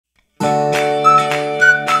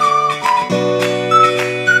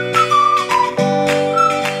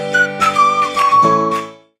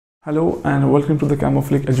Hello and welcome to the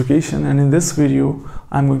Camouflage Education, and in this video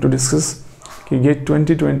I am going to discuss कि gate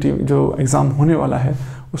 2020 जो exam होने वाला है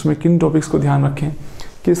उसमें किन टॉपिक्स को ध्यान रखें,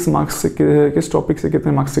 किस टॉपिक से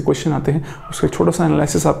कितने मार्क्स से क्वेश्चन आते हैं, उसका एक छोटा सा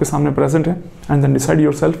एनालिसिस आपके सामने प्रेजेंट है एंड देन डिसाइड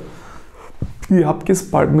योरसेल्फ कि आप किस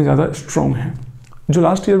पार्ट में ज़्यादा स्ट्रॉन्ग हैं। जो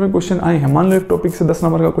लास्ट ईयर में क्वेश्चन आए हैं, मान लो एक टॉपिक से 10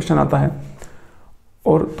 नंबर का क्वेश्चन आता है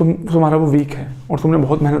और तुम्हारा वो वीक है और तुमने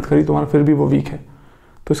बहुत मेहनत करी, तुम्हारा फिर भी वो वीक है,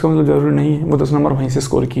 तो इसका मतलब ज़रूरी नहीं है वो 10 नंबर वहीं से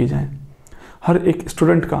स्कोर किए जाएँ। हर एक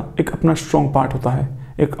स्टूडेंट का एक अपना स्ट्रॉन्ग पार्ट होता है,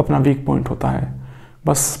 एक अपना वीक पॉइंट होता है।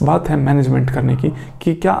 बस बात है मैनेजमेंट करने की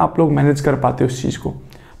कि क्या आप लोग मैनेज कर पाते हो उस चीज़ को।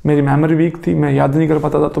 मेरी मेमोरी वीक थी, मैं याद नहीं कर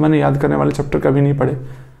पाता था, तो मैंने याद करने वाले चैप्टर कभी नहीं पढ़े,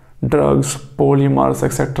 ड्रग्स, पॉलीमर्स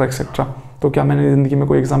एक्सेट्रा एक्सेट्रा। तो क्या मैंने ज़िंदगी में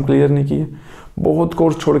कोई एग्ज़ाम क्लियर नहीं किए? बहुत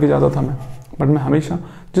कोर्स छोड़ के जाता था मैं, बट मैं हमेशा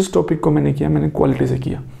जिस टॉपिक को मैंने किया मैंने क्वालिटी से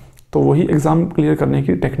किया। तो वही एग्ज़ाम क्लियर करने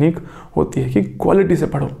की टेक्निक होती है कि क्वालिटी से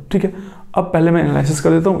पढ़ो, ठीक है। अब पहले मैं एनालिसिस कर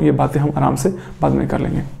देता हूँ, ये बातें हम आराम से बाद में कर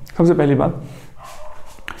लेंगे। सबसे पहली बात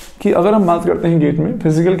कि अगर हम बात करते हैं गेट में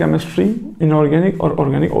फिजिकल, केमिस्ट्री, इनऑर्गेनिक और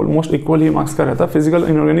ऑर्गेनिक ऑलमोस्ट इक्वल ही मार्क्स का रहता है। फिजिकल,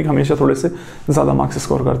 इनऑर्गेनिक हमेशा थोड़े से ज़्यादा मार्क्स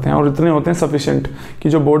स्कोर करते हैं और इतने होते हैं सफिशिएंट कि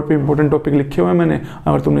जो बोर्ड पे इंपॉर्टेंट टॉपिक लिखे हुए हैं मैंने,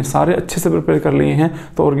 अगर तुमने सारे अच्छे से प्रिपेयर कर लिए हैं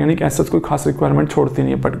तो ऑर्गेनिक ऐसा कोई खास रिक्वायरमेंट छोड़ती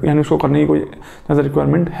नहीं है, बट यानी उसको करने की कोई ज़्यादा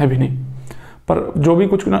रिक्वायरमेंट है भी नहीं। पर जो भी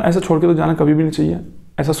कुछ ना ऐसा छोड़ के तो जाना कभी भी नहीं चाहिए,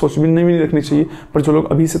 ऐसा सोच भी नहीं रखनी चाहिए। पर जो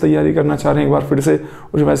लोग अभी से तैयारी करना चाह रहे हैं, एक बार फिर से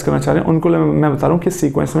रिवाइज करना चाह रहे हैं, उनको मैं बता रहा हूँ कि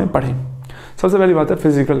सीक्वेंस में पढ़ें। सबसे पहली बात है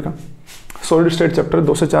फिजिकल का सॉलिड स्टेट चैप्टर,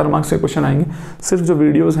 2 से 4 मार्क्स के क्वेश्चन आएंगे। सिर्फ जो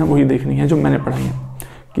वीडियोज़ हैं वही देखनी है जो मैंने पढ़ाई है।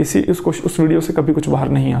 किसी उस वीडियो से कभी कुछ बाहर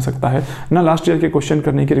नहीं आ सकता है, ना लास्ट ईयर के क्वेश्चन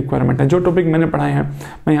करने की रिक्वायरमेंट है। जो टॉपिक मैंने पढ़ाए हैं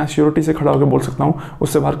मैं यहाँ श्योरिटी से खड़ा होकर बोल सकता हूँ,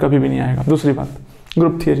 उससे बाहर कभी भी नहीं आएगा। दूसरी बात,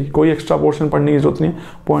 ग्रुप थियरी, कोई एक्स्ट्रा पोर्शन पढ़ने की जरूरत नहीं है।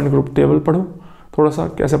 पॉइंट ग्रुप टेबल पढ़ो, थोड़ा सा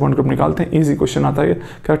कैसे पॉइंट ग्रुप निकालते हैं, इजी क्वेश्चन आता है।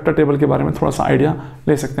 कैरेक्टर टेबल के बारे में थोड़ा सा आइडिया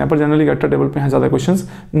ले सकते हैं, पर जनरली कैरेक्टर टेबल पे यहाँ ज़्यादा क्वेश्चंस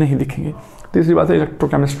नहीं दिखेंगे। तीसरी बात है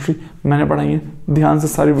इलेक्ट्रोकेमिस्ट्री, मैंने पढ़ाई है, ध्यान से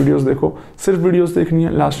सारी वीडियोस देखो। सिर्फ वीडियोस देखनी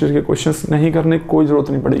है, लास्ट ईयर के क्वेश्चंस नहीं करने की कोई ज़रूरत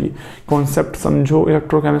नहीं पड़ेगी। कॉन्सेप्ट समझो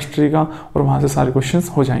इलेक्ट्रोकेमिस्ट्री का और वहाँ से सारे क्वेश्चन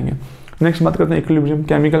हो जाएंगे। नेक्स्ट बात करते हैं इक्विलिब्रियम,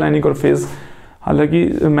 केमिकल, आयनिक और फेज़। हालांकि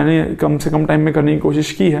मैंने कम से कम टाइम में करने की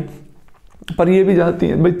कोशिश की है, पर ये भी जाती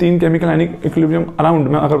है भाई 3 केमिकल आयनिक इक्विलिब्रियम अराउंड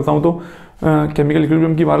मैं अगर बताऊँ तो केमिकल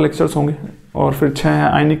इक्विलिब्रियम की 12 लेक्चर्स होंगे और फिर 6 हैं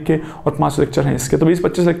आयनिक के और 5 लेक्चर हैं इसके, तो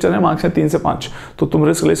 20-25 लेक्चर हैं, मार्क्स हैं 3 से 5। तो तुम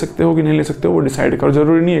रिस्क ले सकते हो कि नहीं ले सकते हो वो डिसाइड करो।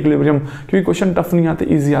 जरूरी नहीं इक्विलिब्रियम, क्योंकि क्वेश्चन टफ नहीं आते,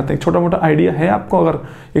 ईजी आते हैं। छोटा मोटा आइडिया है आपको अगर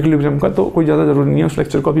इक्विलिब्रियम का तो कोई ज़्यादा जरूरी नहीं है उस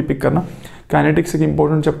लेक्चर को अभी पिक करना। काइनेटिक्स एक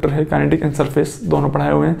इंपॉर्टेंट चैप्टर है, काइनेटिक एंड सरफेस दोनों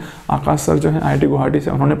पढ़ाए हुए हैं। आकाश सर जो है IIT गुवाहाटी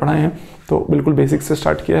से, उन्होंने पढ़ाए हैं, तो बिल्कुल बेसिक से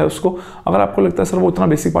स्टार्ट किया है उसको। अगर आपको लगता है सर वो उतना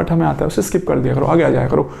बेसिक पार्ट हमें आता है, उसे स्किप कर दिया करो, आगे आ जाया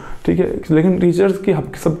करो, ठीक है। लेकिन टीचर्स की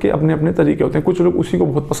सबके अपने अपने तरीके होते हैं। कुछ लोग उसी को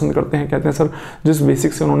बहुत पसंद करते हैं, कहते हैं सर जिस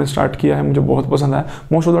बेसिक से उन्होंने स्टार्ट किया है मुझे बहुत पसंद आया।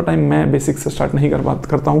 मोस्ट ऑफ द टाइम मैं बेसिक से स्टार्ट नहीं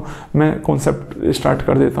करता हूँ, मैं कॉन्सेप्ट स्टार्ट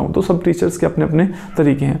कर देता हूँ। तो सब टीचर्स के अपने अपने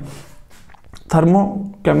तरीके हैं। थर्मो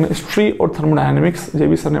केमिस्ट्री और थर्मोडायनेमिक्स ये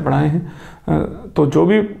भी सर ने पढ़ाए हैं, तो जो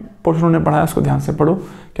भी पोर्शन उन्होंने पढ़ाया उसको ध्यान से पढ़ो।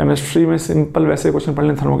 केमिस्ट्री में सिंपल वैसे क्वेश्चन पढ़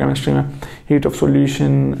लें, थर्मो केमिस्ट्री में heat of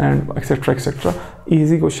solution and etcetera etcetera,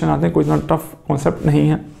 easy question आते हैं, कोई इतना टफ कॉन्सेप्ट नहीं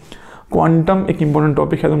है। क्वांटम एक इंपॉर्टेंट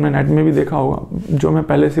टॉपिक है, तुमने नेट में भी देखा होगा, जो मैं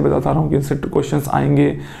पहले से बताता रहा हूँ कि इनसे क्वेश्चंस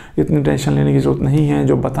आएंगे, इतनी टेंशन लेने की जरूरत नहीं है।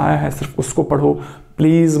 जो बताया है सिर्फ उसको पढ़ो,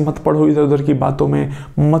 प्लीज़ मत पढ़ो इधर उधर की बातों में,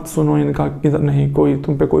 मत सुनो इनका इधर नहीं, कोई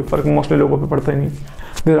तुम पे कोई फ़र्क मोस्टली लोगों पे पड़ता ही नहीं।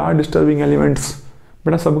 There are disturbing elements.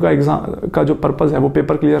 बेटा सबका एग्जाम का जो पर्पज़ है वो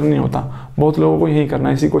पेपर क्लियर नहीं होता, बहुत लोगों को यही करना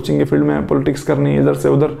है, इसी कोचिंग के फील्ड में पॉलिटिक्स करनी है, इधर से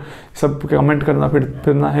उधर सब कमेंट करना,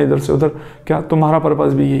 फिरना है इधर से उधर। क्या तुम्हारा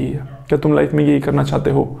पर्पज़ भी यही है? क्या तुम लाइफ में यही करना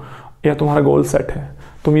चाहते हो या तुम्हारा गोल सेट है?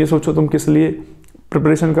 तुम ये सोचो तुम किस लिए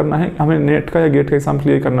प्रिपरेशन करना है, हमें नेट का या गेट का एग्जाम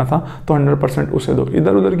क्लियर करना था तो 100% उसे दो।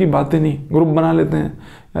 इधर उधर की बातें नहीं, ग्रुप बना लेते हैं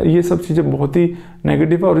यार, ये सब चीज़ें बहुत ही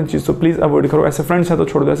नेगेटिव है और इन चीज़ों को प्लीज़ अवॉइड करो। ऐसे फ्रेंड्स हैं तो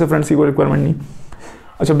छोड़ दो, ऐसे फ्रेंड्स की कोई रिक्वायरमेंट नहीं।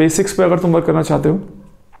 अच्छा, बेसिक्स पे अगर तुम वर्क करना चाहते हो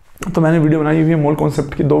तो मैंने वीडियो बनाई हुई है, मोल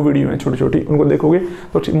कॉन्सेप्ट की 2 वीडियो हैं छोटी छोटी, उनको देखोगे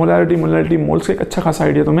तो मोलैरिटी मोल्स का एक अच्छा खासा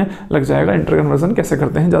आइडिया तुम्हें लग जाएगा। इंटरकन्वर्जन कैसे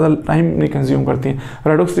करते हैं, ज़्यादा टाइम नहीं कंज्यूम करती हैं।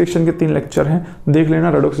 रेडॉक्स रिएक्शन के 3 लेक्चर हैं, देख लेना।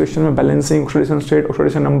 रेडॉक्स रिएक्शन में balancing, oxidation state,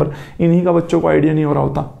 oxidation number, इन्हीं का बच्चों को आइडिया नहीं हो रहा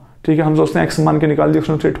होता, ठीक है। हम सोचते हैं एक्स मान के निकाल दिया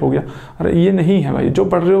ऑक्सीडेशन स्टेट हो गया, अरे ये नहीं है भाई। जो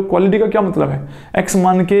पढ़ रहे हो क्वालिटी का क्या मतलब है? एक्स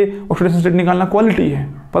मान के ऑक्सीडेशन स्टेट निकालना क्वालिटी है,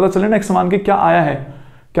 पता चले ना एक्स मान के क्या आया है,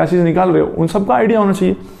 क्या चीज़ निकाल रहे हो, उन सब का आइडिया होना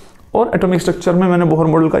चाहिए। और एटॉमिक स्ट्रक्चर में मैंने बोहर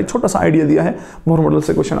मॉडल का एक छोटा सा आइडिया दिया है, बोहर मॉडल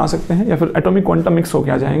से क्वेश्चन आ सकते हैं या फिर एटॉमिक क्वांटम मिक्स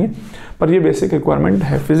होके आ जाएंगे, पर ये बेसिक रिक्वायरमेंट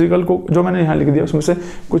है। फिजिकल को जो मैंने यहाँ लिख दिया उसमें से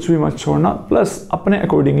कुछ भी मत छोड़ना, प्लस अपने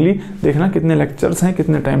अकॉर्डिंगली देखना कितने लेक्चर्स हैं,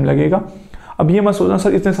 कितने टाइम लगेगा। अब ये मत सोचना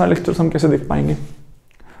सर इतने सारे लेक्चर्स हम कैसे देख पाएंगे,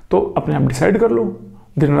 तो अपने आप डिसाइड कर लो।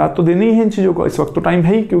 दिन रात तो देनी ही है इन चीज़ों को, इस वक्त तो टाइम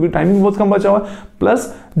है ही क्योंकि टाइमिंग बहुत कम बचा हुआ है।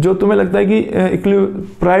 प्लस जो तुम्हें लगता है कि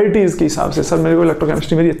प्रायोरिटीज़ के हिसाब से सर मेरे को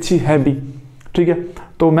इलेक्ट्रोकेमिस्ट्री मेरी अच्छी है भी, ठीक है,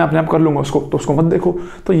 तो मैं अपने आप कर लूँगा उसको, तो उसको मत देखो।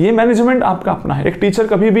 तो ये मैनेजमेंट आपका अपना है। एक टीचर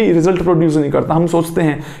कभी भी रिजल्ट प्रोड्यूस नहीं करता। हम सोचते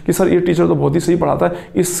हैं कि सर ये टीचर तो बहुत ही सही पढ़ाता है,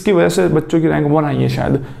 इसकी वजह से बच्चों की रैंक 1 आई है,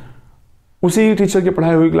 शायद उसी टीचर की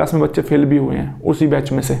पढ़ाई हुई क्लास में बच्चे फेल भी हुए हैं उसी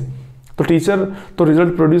बैच में से। तो टीचर तो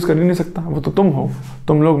रिजल्ट प्रोड्यूस कर ही नहीं सकता, वो तो तुम हो,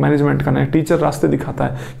 तुम लोग मैनेजमेंट करना है। टीचर रास्ते दिखाता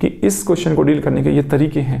है कि इस क्वेश्चन को डील करने के ये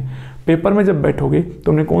तरीके हैं। पेपर में जब बैठोगे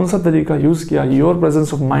तुमने कौन सा तरीका यूज़ किया, your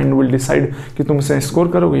presence of mind will decide कि तुम इसे स्कोर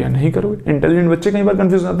करोगे या नहीं करोगे। इंटेलिजेंट बच्चे कई बार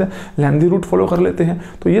कंफ्यूज होते हैं, लेंथी रूट फॉलो कर लेते हैं।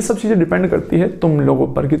 तो ये सब चीज़ें डिपेंड करती है तुम लोगों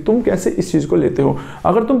पर कि तुम कैसे इस चीज़ को लेते हो।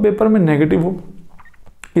 अगर तुम पेपर में नेगेटिव हो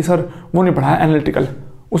कि सर वो नहीं पढ़ाया एनालिटिकल,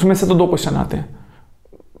 उसमें से तो 2 क्वेश्चन आते हैं,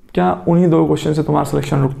 क्या उन्हीं 2 क्वेश्चन से तुम्हारा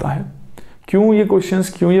सिलेक्शन रुकता है? क्यों ये क्वेश्चंस,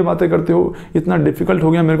 क्यों ये बातें करते हो? इतना डिफिकल्ट हो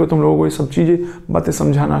गया मेरे को तुम लोगों को ये सब चीज़ें बातें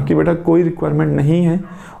समझाना कि बेटा कोई रिक्वायरमेंट नहीं है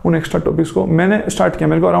उन एक्स्ट्रा टॉपिक्स को। मैंने स्टार्ट किया,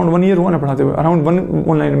 मेरे को अराउंड 1 ईयर हुआ ना पढ़ाते हुए, अराउंड 1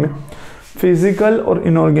 ऑनलाइन में फिजिकल और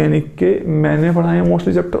इनऑर्गेनिक के मैंने पढ़ाए हैं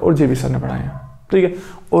मोस्टली चैप्टर, और जेबी सर ने पढ़ाए हैं, ठीक है।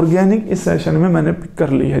 ऑर्गेनिक इस सेशन में मैंने पिक कर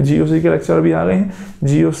ली है। जीओसी के लेक्चर भी आ गए हैं,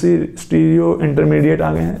 जीओसी स्टीरियो इंटरमीडिएट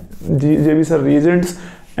आ गए हैं, जेबी सर रीजेंट्स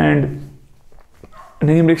एंड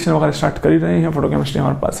नई रिएक्शन वगैरह स्टार्ट कर ही रहे हैं। फोटोकेमिस्ट्री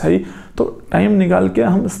हमारे पास है ही, तो टाइम निकाल के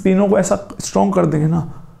हम इस तीनों को ऐसा स्ट्रॉन्ग कर देंगे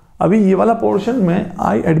ना। अभी ये वाला पोर्शन में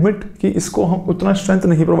आई एडमिट कि इसको हम उतना स्ट्रेंथ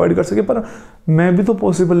नहीं प्रोवाइड कर सके, पर मैं भी तो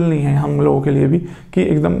पॉसिबल नहीं है हम लोगों के लिए भी कि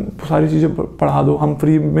एकदम सारी चीज़ें पढ़ा दो। हम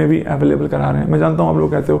फ्री में भी अवेलेबल करा रहे हैं। मैं जानता हूँ आप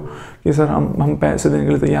लोग कहते हो कि सर हम पैसे देने के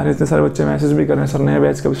लिए तैयार हैं, इतने सारे बच्चे मैसेज भी कर रहे हैं सर नए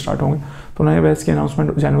बैच कब स्टार्ट होंगे। तो नए बैच की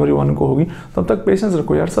अनाउंसमेंट जनवरी 1 को होगी, तब तक पेशेंस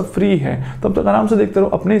रखो यार, सब फ्री है, तब तक आराम से देखते रहो,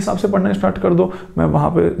 अपने हिसाब से पढ़ना स्टार्ट कर दो। मैं वहाँ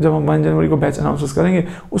पर जब हम 1 जनवरी को बैच अनाउंस करेंगे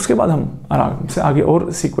उसके बाद हम आराम से आगे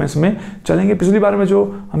और सीक्वेंस में चलेंगे। पिछली बार में जो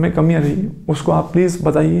हमें कमियाँ रही उसको आप प्लीज़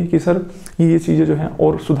बताइए कि सर ये चीज़ें जो हैं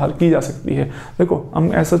और सुधार की जा सकती है। देखो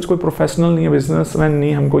हम ऐसा कोई प्रोफेशनल नहीं है, बिजनेसमैन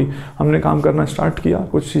नहीं हम कोई, हमने काम करना स्टार्ट किया,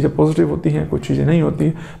 कुछ चीज़ें पॉजिटिव होती हैं, कुछ चीज़ें नहीं होती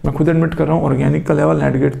है। मैं खुद एडमिट कर रहा हूँ, ऑर्गेनिक का लेवल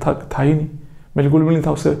नेट गेट था ही नहीं, बिल्कुल भी नहीं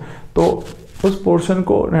था उससे। तो उस पोर्शन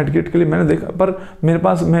को नेट गेट के लिए मैंने देखा, पर मेरे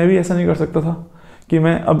पास मैं भी ऐसा नहीं कर सकता था कि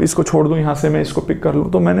मैं अब इसको छोड़ दूं, यहाँ से मैं इसको पिक कर लूँ।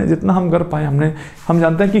 तो मैंने जितना हम कर पाए, हम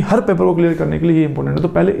जानते हैं कि हर पेपर को क्लियर करने के लिए ये इंपॉर्टेंट है, तो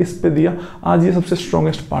पहले इस पे दिया। आज ये सबसे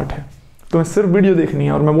स्ट्रॉन्गेस्ट पार्ट है, तुम्हें सिर्फ वीडियो देखनी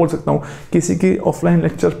है। और मैं बोल सकता हूँ किसी की ऑफलाइन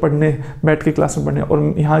लेक्चर पढ़ने, बैठ के क्लास में पढ़ने,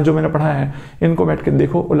 और यहाँ जो मैंने पढ़ाया है इनको बैठ के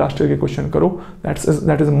देखो और लास्ट ईयर के क्वेश्चन करो,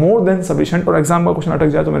 that is more than sufficient. और एग्जाम का क्वेश्चन अटक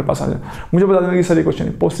जाए तो मेरे पास आ जाए, मुझे बता देना कि सर ये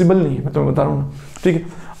क्वेश्चन पॉसिबल नहीं है, मैं तुम्हें बता रहा हूँ ना, ठीक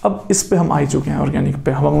है। अब इस पे हम आ चुके हैं ऑर्गेनिक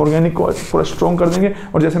पे, हम ऑर्गेनिक को पूरा स्ट्रॉन्ग कर देंगे।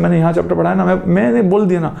 और जैसे मैंने यहाँ चैप्टर पढ़ाया ना, मैंने बोल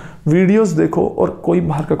दिया ना, वीडियोस देखो और कोई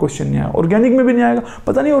बाहर का क्वेश्चन नहीं आया, ऑर्गेनिक में भी नहीं आएगा।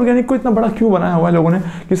 पता नहीं ऑर्गेनिक को इतना बड़ा क्यों बनाया हुआ है लोगों ने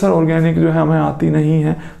कि सर ऑर्गेनिक जो है हमें आती नहीं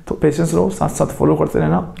है। तो पेशेंस रहो, साथ साथ फॉलो करते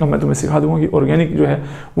रहना, और मैं तुम्हें सिखा दूंगा कि ऑर्गेनिक जो है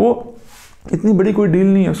वो इतनी बड़ी कोई डील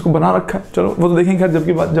नहीं है, उसको बना रखा है। चलो वो तो देखेंगे खैर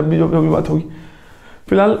जब भी जो भी बात होगी।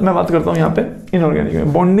 फिलहाल मैं बात करता हूँ यहाँ पे इनऑर्गेनिक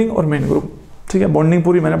में बॉन्डिंग और मेन ग्रुप, ठीक है। बॉन्डिंग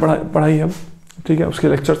पूरी मैंने पढ़ाई है अब, ठीक है। उसके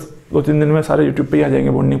लेक्चर्स 2-3 दिन में सारे यूट्यूब पे ही आ जाएंगे,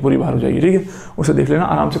 बॉन्डिंग पूरी बाहर हो जाएगी, ठीक है। उसे देख लेना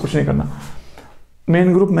आराम से, कुछ नहीं करना।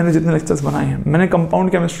 मेन ग्रुप मैंने जितने लेक्चर्स बनाए हैं, मैंने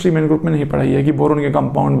कंपाउंड केमिस्ट्री मेन ग्रुप में नहीं पढ़ाई है कि बोरोन के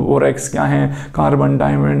कंपाउंड, बोरेक्स क्या हैं, कार्बन,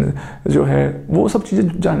 डायमंड जो है, वो सब चीज़ें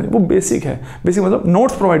जाने, वो बेसिक है। बेसिक मतलब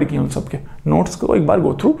नोट्स प्रोवाइड किए उन सब के, नोट्स को एक बार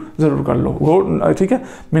गो थ्रू जरूर कर लो, ठीक है,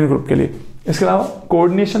 मेन ग्रुप के लिए। इसके अलावा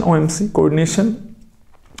कोऑर्डिनेशन, OMC कोऑर्डिनेशन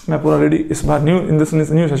मैं पूरा रेडी इस बार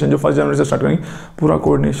न्यू सेशन जो 1 जनवरी से स्टार्ट करेंगे, पूरा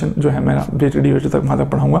कोऑर्डिनेशन जो है मेरा BHD तक वहाँ तक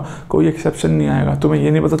पढ़ाऊंगा, कोई एक्सेप्शन नहीं आएगा। तुम्हें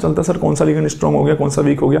ये नहीं पता चलता सर कौन सा लिगेंड स्ट्रॉन्ग हो गया, कौन सा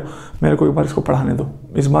वीक हो गया, मेरे को एक बार इसको पढ़ाने दो,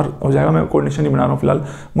 इस बार हो जाएगा। मैं कोऑर्डिनेशन ही बना रहा हूँ फिलहाल,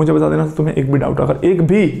 मुझे बता देना तुम्हें एक भी डाउट, अगर एक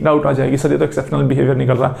भी डाउट आ जाएगी सर ये तो एक्सेप्शनल बिहेवियर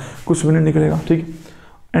निकल रहा है, कुछ भी नहीं निकलेगा, ठीक है।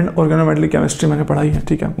 एंड ऑर्गेनोमेटलिक केमिस्ट्री मैंने पढ़ाई है,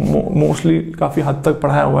 ठीक है, मोस्टली काफ़ी हद तक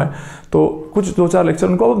पढ़ाया हुआ है। तो कुछ 2-4 लेक्चर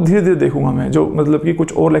उनको अब धीरे धीरे देखूंगा मैं, जो मतलब कि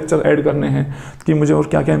कुछ और लेक्चर ऐड करने हैं कि मुझे और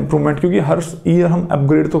क्या क्या इंप्रूवमेंट, क्योंकि हर ईयर हम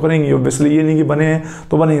अपग्रेड तो करेंगे ऑब्वियसली, ये नहीं कि बने हैं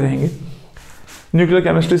तो बने ही रहेंगे। न्यूक्लियर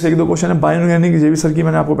केमिस्ट्री से 1-2 क्वेश्चन है। बायोऑर्गेनिक जेबी सर की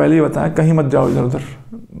मैंने आपको पहले ही बताया, कहीं मत जाओ इधर उधर।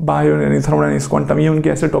 बायोऑर्गेनिक, थर्मोडायनेमिक्स, क्वांटम, ये उनके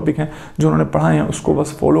ऐसे टॉपिक हैं जो उन्होंने पढ़ाए हैं, उसको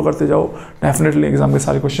बस फॉलो करते जाओ, डेफिनेटली एग्जाम के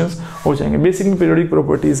सारे क्वेश्चंस हो जाएंगे। बेसिक में पीरियोडिक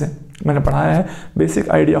प्रॉपर्टीज़ है, मैंने पढ़ाया है, बेसिक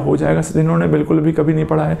आइडिया हो जाएगा। जिन्होंने बिल्कुल भी कभी नहीं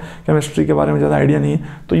पढ़ा है, केमिस्ट्री के बारे में ज़्यादा आइडिया नहीं है,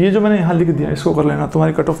 तो ये जो मैंने यहाँ लिख दिया इसको कर लेना,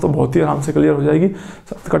 तुम्हारी कट ऑफ तो बहुत ही आराम से क्लियर हो जाएगी।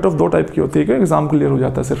 कट ऑफ 2 टाइप की होती है, कि एग्जाम क्लियर हो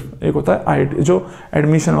जाता है सिर्फ, एक होता है जो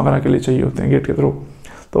एडमिशन वगैरह के लिए चाहिए होते हैं गेट के थ्रू।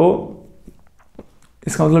 तो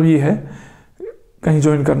इसका मतलब ये है कहीं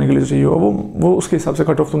ज्वाइन करने के लिए चाहिए हो वो उसके हिसाब से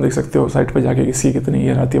कट ऑफ तुम देख सकते हो साइट पे जाके, किसी कितनी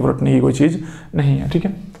ईयर आती है, रटने की कोई चीज़ नहीं है, ठीक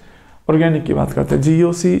है। ऑर्गेनिक की बात करते हैं।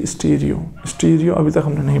 जीओसी स्टीरियो अभी तक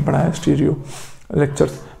हमने नहीं पढ़ा है। स्टीरियो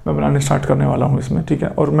लेक्चर्स मैं बनाने स्टार्ट करने वाला हूँ इसमें, ठीक है।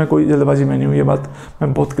 और मैं कोई जल्दबाजी में नहीं हूँ, ये बात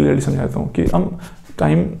मैं बहुत क्लियरली समझाता हूँ कि हम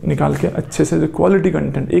टाइम निकाल के अच्छे से जो क्वालिटी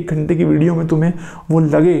कंटेंट, 1 घंटे की वीडियो में तुम्हें वो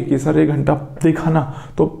लगे कि सर 1 घंटा देखा ना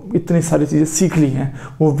तो इतनी सारी चीज़ें सीख ली हैं,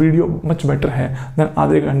 वो वीडियो मच बेटर है देन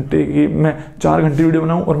आधे घंटे की मैं 4 घंटे वीडियो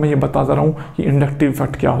बनाऊं और मैं ये बताता रहूं कि इंडक्टिव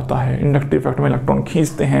इफेक्ट क्या होता है, इंडक्टिव इफेक्ट में इलेक्ट्रॉन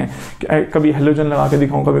खींचते हैं, कभी हेलोजन लगा के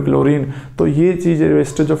दिखाऊँ, कभी क्लोरीन। तो ये चीज़ें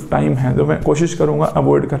वेस्टेज ऑफ टाइम है जो मैं कोशिश करूँगा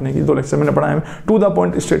अवॉइड करने की। 2 लेक्चर मैंने पढ़ाए हैं, to the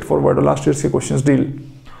point, straight forward, और लास्ट ईयर के क्वेश्चन डील।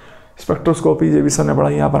 स्पेक्ट्रोस्कोपी ये भी सर ने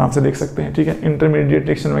पढ़ाई, आप आराम से देख सकते हैं, ठीक है। इंटरमीडिएट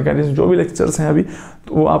रिएक्शन मैकेनिज्म जो भी लेक्चर्स हैं अभी,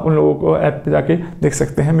 तो वो आप उन लोगों को ऐप पे जाके देख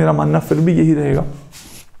सकते हैं। मेरा मानना फिर भी यही रहेगा,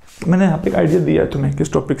 मैंने यहाँ पे एक आइडिया दिया है तुम्हें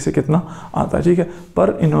किस टॉपिक से कितना आता है, ठीक है।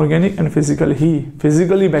 पर इनऑर्गेनिक एंड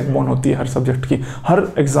फिजिकली बैकबोन होती है हर सब्जेक्ट की, हर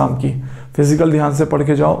एग्जाम की। फिजिकल ध्यान से पढ़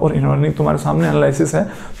के जाओ और इनऑर्गेनिक तुम्हारे सामने एनालिसिस है,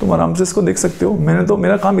 तुम आराम से इसको देख सकते हो। मैंने तो,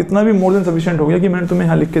 मेरा काम इतना भी मोर देन सफिशिएंट हो गया कि मैंने तुम्हें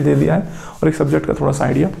यहाँ लिख के दे दिया है और एक सब्जेक्ट का थोड़ा सा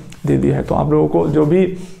आइडिया दे दिया है। तो आप लोगों को जो भी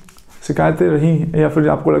शिकायतें रही या फिर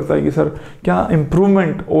आपको लगता है कि सर क्या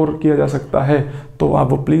इम्प्रूवमेंट और किया जा सकता है, तो आप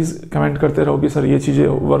वो प्लीज़ कमेंट करते रहो कि सर ये चीज़ें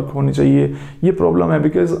वर्क होनी चाहिए, ये प्रॉब्लम है।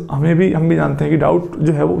 बिकॉज हम भी जानते हैं कि डाउट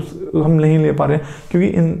जो है वो हम नहीं ले पा रहे हैं,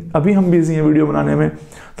 क्योंकि अभी हम बिजी हैं वीडियो बनाने में।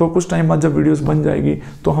 तो कुछ टाइम बाद जब वीडियोस बन जाएगी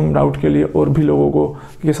तो हम डाउट के लिए और भी लोगों को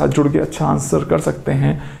के साथ जुड़ के अच्छा आंसर कर सकते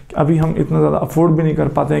हैं। अभी हम इतना ज़्यादा अफोर्ड भी नहीं कर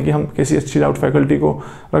पाते हैं कि हम किसी अच्छी डाउट फैकल्टी को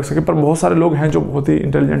रख सकें, पर बहुत सारे लोग हैं जो बहुत ही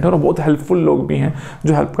इंटेलिजेंट हैं और बहुत हेल्पफुल लोग भी हैं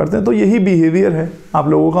जो हेल्प करते हैं। तो यही बिहेवियर है आप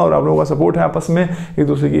लोगों का, और आप लोगों का सपोर्ट है, आपस में एक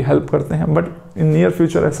दूसरे की हेल्प करते हैं। बट इन नियर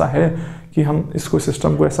फ्यूचर ऐसा है कि हम इसको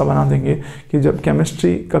सिस्टम को ऐसा बना देंगे कि जब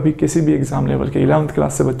केमिस्ट्री कभी किसी भी एग्जाम लेवल के 11th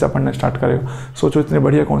क्लास से बच्चा पढ़ना स्टार्ट करेगा, सोचो इतने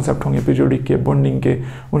बढ़िया कॉन्सेप्ट होंगे पीरियोडिक के, बॉन्डिंग के,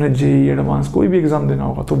 उन्हें जेई एडवांस कोई भी एग्जाम देना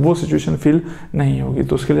होगा तो वो सिचुएशन फील नहीं होगी।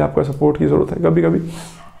 तो उसके लिए आपका सपोर्ट की ज़रूरत है। कभी कभी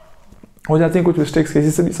हो जाती हैं कुछ मिस्टेक्स,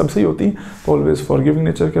 किसी से भी, सबसे ही होती हैं, तो ऑलवेज फॉरगिविंग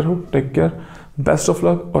नेचर के रहो, take care, best of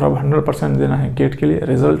luck. और अब 100% देना है गेट के लिए,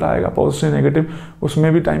 रिजल्ट आएगा पॉजिटिव नेगेटिव,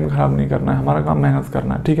 उसमें भी टाइम खराब नहीं करना है, हमारा काम मेहनत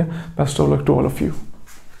करना है, ठीक है। Best of luck to all of you.